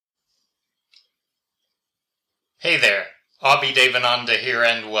Hey there, Abhi Devananda here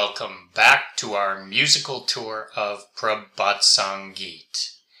and welcome back to our musical tour of Prabhat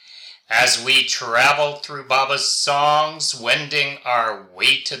Sangeet. As we travel through Baba's songs, wending our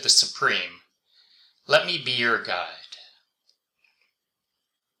way to the Supreme, let me be your guide.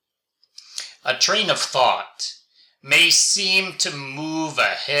 A train of thought may seem to move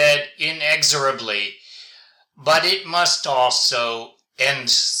ahead inexorably, but it must also end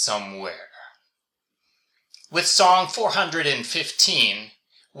somewhere. With Song 415,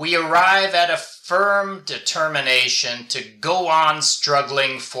 we arrive at a firm determination to go on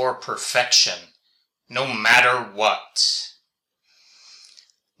struggling for perfection, no matter what.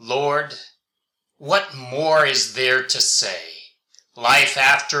 Lord, what more is there to say? Life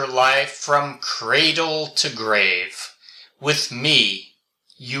after life, from cradle to grave, with me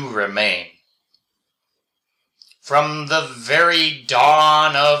you remain. From the very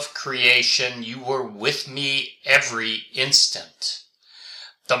dawn of creation, you were with me every instant.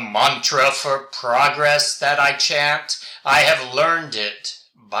 The mantra for progress that I chant, I have learned it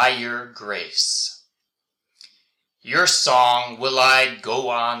by your grace. Your song will I go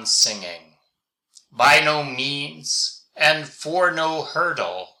on singing. By no means and for no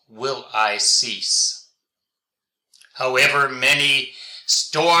hurdle will I cease. However many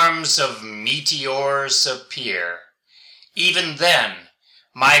storms of meteors appear, even then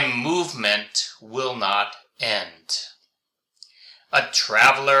my movement will not end. A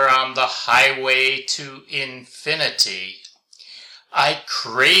traveler on the highway to infinity, I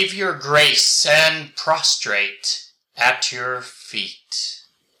crave your grace and prostrate at your feet.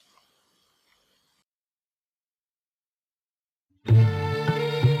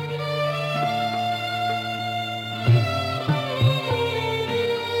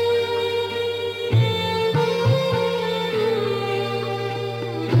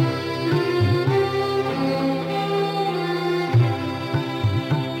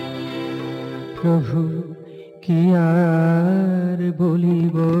 প্রভু কি আর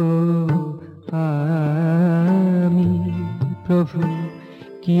বলিব আমি, প্রভু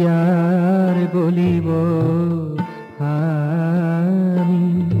কি আর বলিব আমি,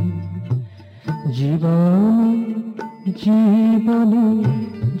 জীবনে জীবনে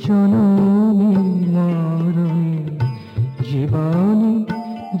জনমে মরণে, জীবনে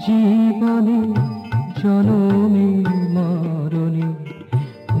জীবনে জনমে মরণে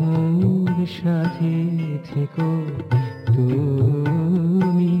সাথে থেকো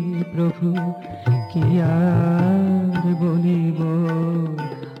তুমি, প্রভু কি আর বলিব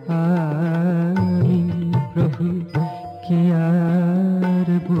আমি, প্রভু কি আর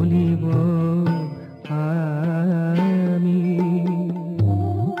বলিব আমি।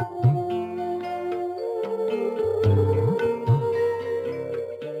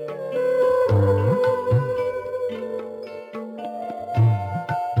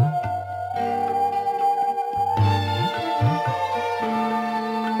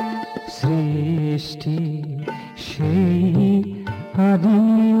 সৃষ্টি সেই আদি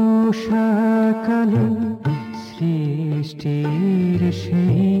উষাকালে, সৃষ্টির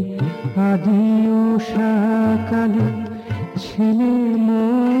সেই আদি উষাকালে ছিলে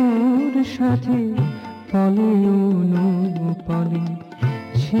মোর সাথে পলে অনুপলে,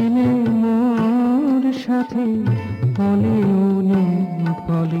 ছিলে মোর সাথে পলে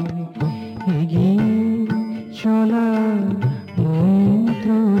অনুপলে, এগিয়ে চলা মন্ত্র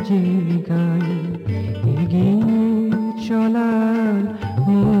যে গাই, এগিয়ে চলার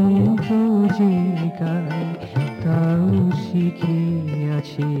মন্ত্র যে গাই, তাও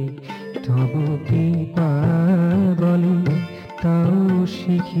শিখিয়াছি তব কৃপা বলে, তাও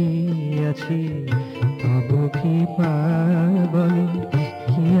শিখিয়াছি তব কৃপা বলে,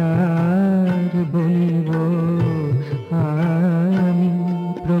 কি আর বলিব আমি,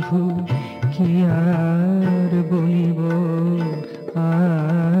 প্রভু কি আর বলিব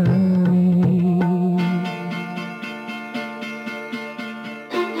আমি।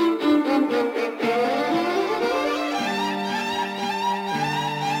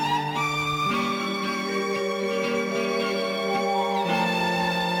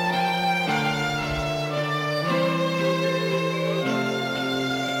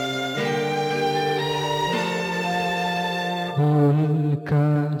 উল্কা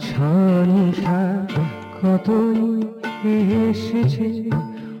ঝঞ্ঝা কতই এসেছে,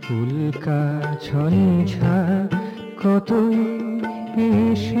 উল্কা ঝঞ্ঝা কতই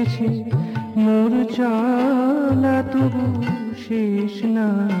এসেছে, মোর জ্বালা তবু শেষ না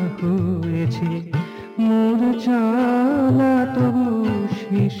হয়েছে, মোর জ্বালা তবু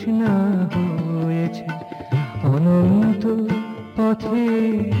শেষ না হয়েছে। অনন্ত পথে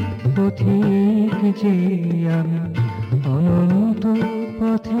পথিক যে আমি অনন্ত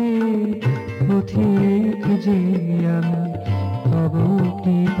পথে পথিক যে আমি তব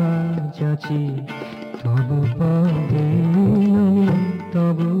কৃপা যাচি তব পদে নমি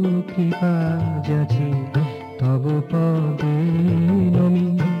তব কৃপা যাচি তব পদে নমি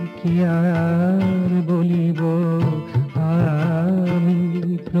কি আর বলিব আমি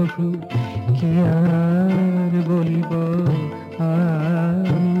প্রভু কি আর বলিব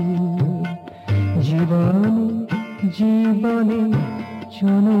আমি জীবনে জীবনে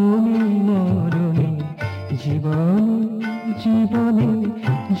জননী মরণে জীবনে জীবনে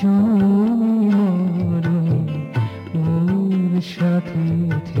জননী মরণে মোর সাথে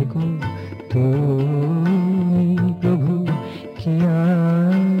থেকো তুমি প্রভু কি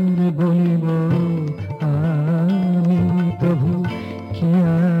আর বলিব আমি প্রভু কি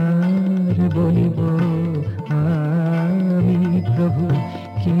আর বলিব আমি প্রভু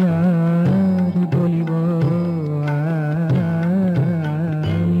কি আর